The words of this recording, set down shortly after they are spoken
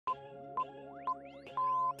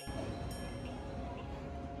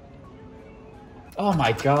Oh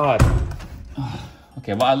my God.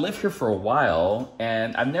 Okay, well, I lived here for a while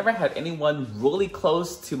and I've never had anyone really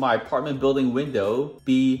close to my apartment building window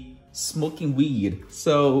be smoking weed.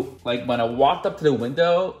 So like when I walked up to the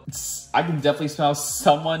window, I can definitely smell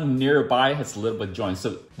someone nearby has lit up a joint.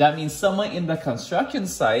 So that means someone in the construction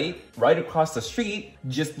site right across the street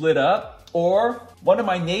just lit up, or one of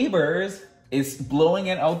my neighbors is blowing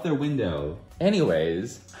it out their window.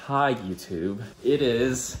 Anyways, hi YouTube. It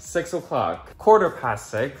is 6 o'clock,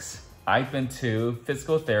 6:15. I've been to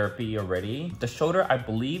physical therapy already. The shoulder, I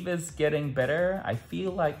believe, is getting better. I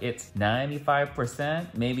feel like it's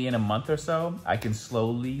 95%. Maybe in a month or so, I can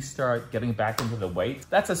slowly start getting back into the weight.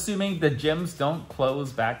 That's assuming the gyms don't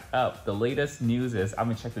close back up. The latest news is, I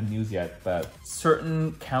haven't checked the news yet, but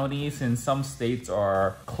certain counties in some states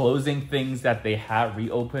are closing things that they had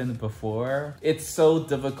reopened before. It's so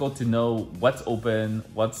difficult to know what's open,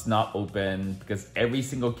 what's not open, because every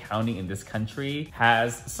single county in this country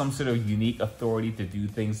has some sort of unique authority to do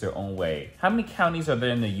things their own way. How many counties are there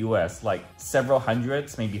in the US? Like several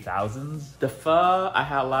hundreds, maybe thousands? The pho I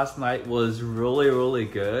had last night was really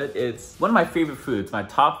good. It's one of my favorite foods. My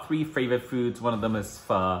top 3 favorite foods, one of them is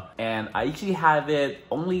pho. And I usually have it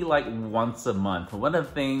only like once a month. One of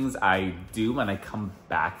the things I do when I come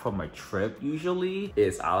back from a trip usually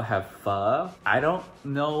is I'll have pho. I don't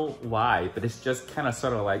know why, but it's just kind of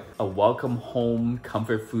sort of like a welcome home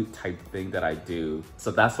comfort food type thing that I do.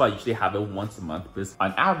 So that's why I usually have it once a month, because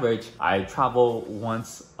on average, I travel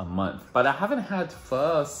once a month. But I haven't had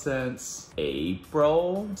pho since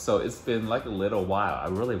April, so it's been like a little while. I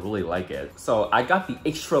really like it. So I got the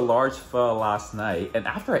extra large pho last night, and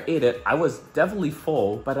after I ate it, I was definitely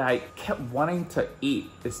full, but I kept wanting to eat.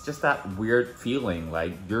 It's just that weird feeling,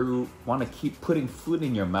 like you want to keep putting food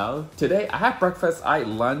in your mouth. Today, I had breakfast, I ate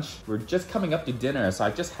lunch. We're just coming up to dinner, so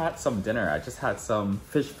I just had some dinner. I just had some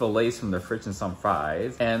fish fillets from the fridge and some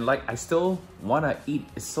fries, and like I still want to eat.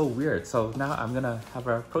 It's so weird. So now I'm gonna have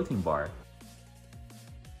a protein bar.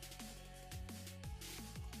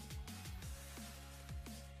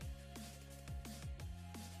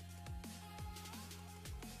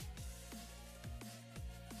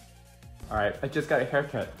 All right, I just got a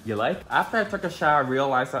haircut. You like? After I took a shower, I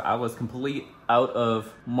realized that I was completely out of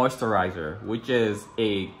moisturizer, which is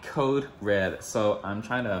a code red. So I'm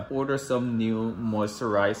trying to order some new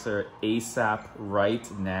moisturizer ASAP right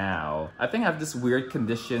now. I think I have this weird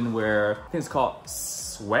condition where I think it's called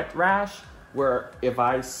sweat rash, where if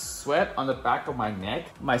I sweat on the back of my neck,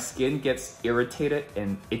 my skin gets irritated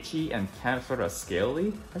and itchy and kind of sort of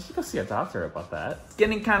scaly. I should go see a doctor about that. It's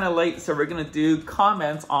getting kind of late, so we're gonna do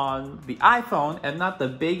comments on the iPhone and not the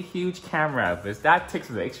big, huge camera, because that takes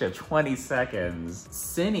the extra 20 seconds.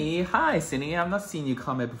 Cindy, hi Cindy, I've not seen you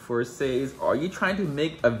comment before. It says, are you trying to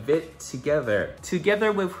make a vid together?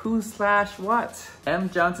 Together with who / what? M.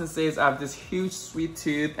 Johnson says, I have this huge sweet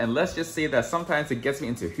tooth, and let's just say that sometimes it gets me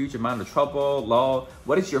into a huge amount of trouble. Lol.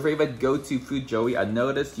 What is your favorite go-to food, Joey? I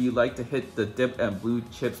noticed you like to hit the dip and blue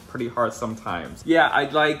chips pretty hard sometimes. Yeah, I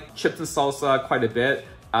like chips and salsa quite a bit.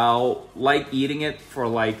 I'll like eating it for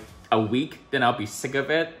like a week, then I'll be sick of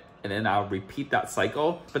it, and then I'll repeat that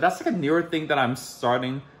cycle. But that's like a newer thing that I'm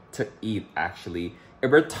starting to eat, actually. If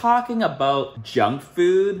we're talking about junk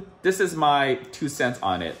food, this is my 2 cents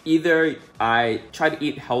on it. Either I try to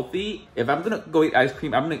eat healthy. If I'm gonna go eat ice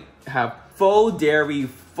cream, I'm gonna have full dairy,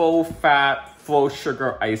 full fat, full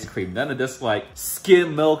sugar ice cream. None of this like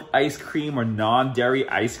skim milk ice cream or non-dairy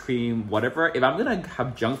ice cream, whatever. If I'm gonna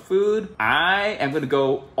have junk food, I am gonna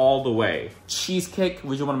go all the way. Cheesecake,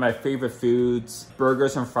 which is one of my favorite foods.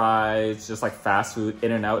 Burgers and fries, just like fast food.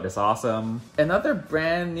 In-N-Out is awesome. Another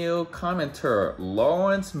brand new commenter,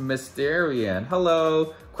 Lawrence Mysterian.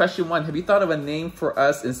 Hello. Question 1, have you thought of a name for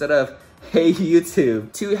us instead of Hey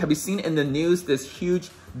YouTube? 2, have you seen in the news this huge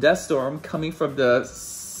death storm coming from the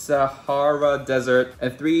Sahara Desert?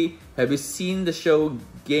 And 3, have you seen the show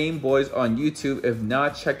Game Boys on YouTube? If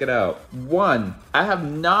not, check it out. 1, I have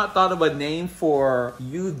not thought of a name for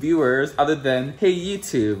you viewers other than Hey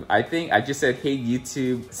YouTube. I think I just said Hey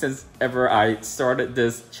YouTube since ever I started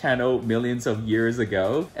this channel millions of years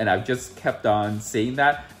ago, and I've just kept on saying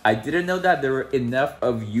that. I didn't know that there were enough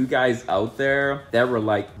of you guys out there that were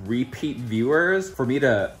like repeat viewers for me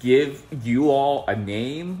to give you all a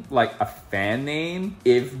name, like a fan name.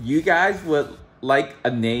 If you guys would like a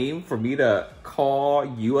name for me to call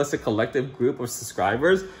you as a collective group of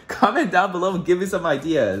subscribers? Comment down below and give me some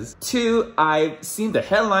ideas. 2, I've seen the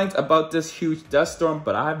headlines about this huge dust storm,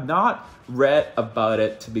 but I have not read about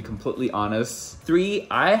it, to be completely honest. 3,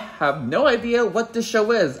 I have no idea what this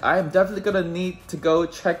show is. I am definitely gonna need to go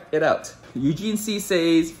check it out. Eugene C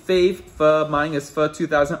says, Faith, Pho, mine is Pho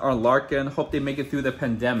 2000 or Larkin. Hope they make it through the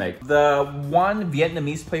pandemic. The one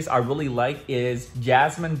Vietnamese place I really like is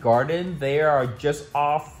Jasmine Garden. They are just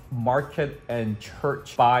off Market and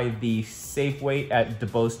Church by the Safeway at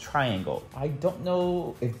DuBose Triangle. I don't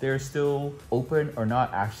know if they're still open or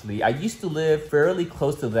not, actually. I used to live fairly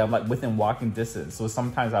close to them, like within walking distance. So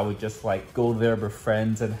sometimes I would just like go there with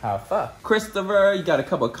friends and have fun. Christopher, you got a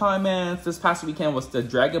couple of comments. This past weekend was the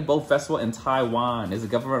Dragon Boat Festival in Taiwan. It's a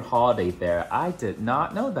government holiday there. I did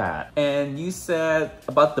not know that. And you said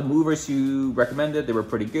about the movers you recommended, they were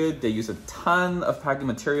pretty good. They used a ton of packing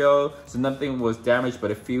material, so nothing was damaged,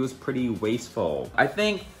 but it feels pretty wasteful. I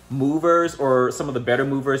think movers, or some of the better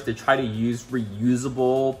movers, they try to use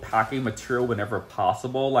reusable packing material whenever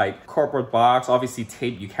possible, like cardboard box, obviously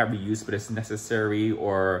tape you can't reuse but it's necessary,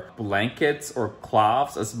 or blankets or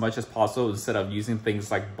cloths as much as possible instead of using things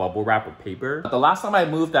like bubble wrap or paper. The last time I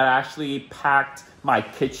moved, I actually packed my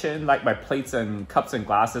kitchen, like my plates and cups and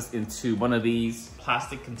glasses, into one of these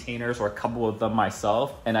plastic containers, or a couple of them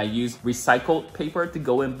myself, and I used recycled paper to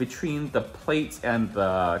go in between the plates and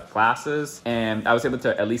the glasses, and I was able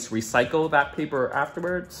to at least recycle that paper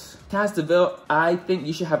afterwards. Taz DeVille, I think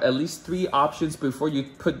you should have at least 3 options before you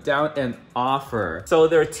put down an offer. So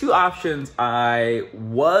there are 2 options I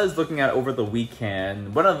was looking at over the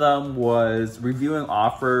weekend. One of them was reviewing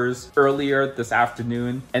offers earlier this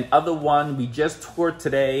afternoon, and other one we just toured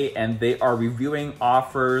today, and they are reviewing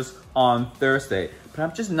offers on Thursday. But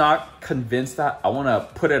I'm just not convinced that I want to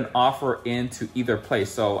put an offer into either place.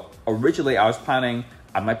 So originally I was planning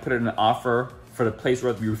I might put in an offer for the place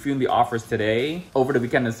where we're reviewing the offers today. Over the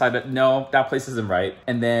weekend, I decided, no, that place isn't right.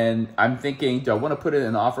 And then I'm thinking, do I want to put in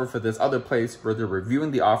an offer for this other place where they're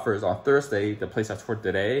reviewing the offers on Thursday, the place I toured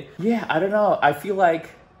today? Yeah, I don't know. I feel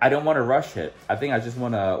like I don't want to rush it. I think I just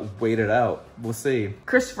want to wait it out. We'll see.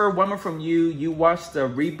 Christopher, one more from you. You watched the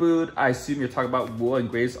reboot. I assume you're talking about Will and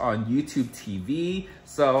Grace on YouTube TV.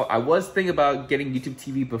 So I was thinking about getting YouTube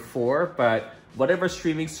TV before, but whatever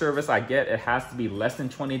streaming service I get, it has to be less than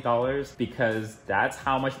 $20 because that's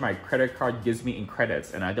how much my credit card gives me in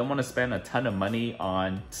credits. And I don't want to spend a ton of money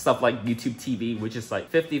on stuff like YouTube TV, which is like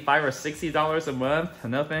 $55 or $60 a month.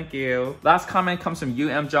 No, thank you. Last comment comes from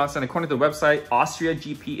UM Johnson. According to the website, Austria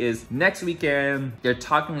GP is next weekend. They're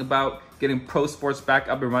talking about getting pro sports back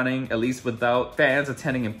up and running, at least without fans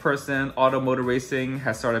attending in person. Automotor racing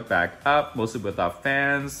has started back up, mostly without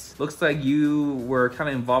fans. Looks like you were kind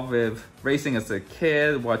of involved with racing as a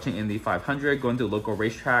kid, watching Indy 500, going to local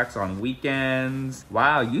racetracks on weekends.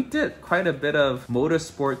 Wow, you did quite a bit of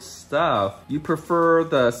motorsports stuff. You prefer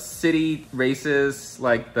the city races,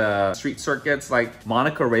 like the street circuits, like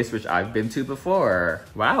Monaco race, which I've been to before.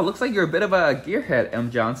 Wow, looks like you're a bit of a gearhead,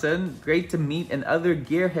 M. Johnson. Great to meet another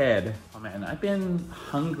gearhead. Oh man, I've been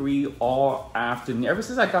hungry all afternoon. Ever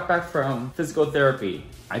since I got back from physical therapy,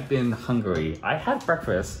 I've been hungry. I had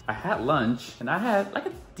breakfast, I had lunch, and I had like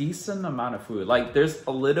a decent amount of food. Like there's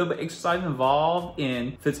a little bit exercise involved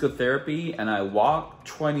in physical therapy, and I walked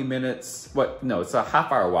 20 minutes. No, it's a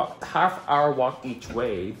half-hour walk. Half-hour walk each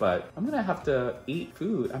way, but I'm gonna have to eat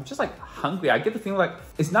food. I'm just like hungry. I get the feeling like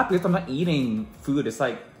it's not because I'm not eating food. It's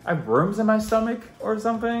like I have worms in my stomach or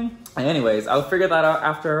something. Anyways, I'll figure that out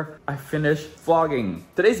after I finish vlogging.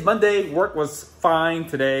 Today's Monday. Work was fine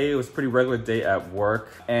today. It was a pretty regular day at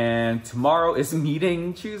work. And tomorrow is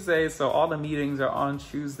meeting Tuesday. So all the meetings are on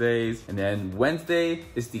Tuesdays. And then Wednesday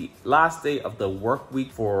is the last day of the work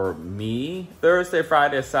week for me. Thursday,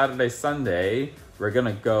 Friday, Saturday, Sunday, we're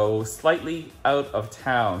gonna go slightly out of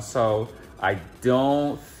town. So I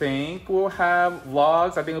don't think we'll have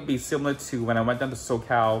vlogs. I think it'll be similar to when I went down to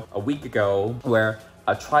SoCal a week ago, where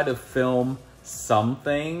I try to film some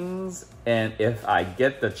things, and if I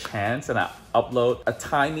get the chance and I upload a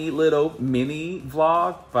tiny little mini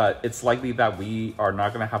vlog, but it's likely that we are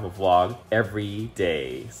not gonna have a vlog every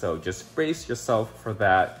day. So just brace yourself for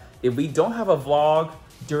that. If we don't have a vlog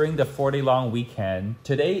during the 4-day long weekend,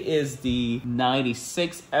 today is the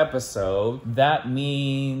 96th episode. That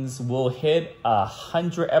means we'll hit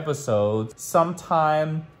 100 episodes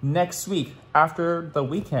sometime next week after the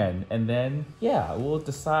weekend. And then, yeah, we'll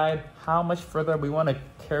decide how much further we want to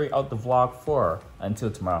carry out the vlog for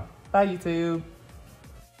until tomorrow. Bye, YouTube.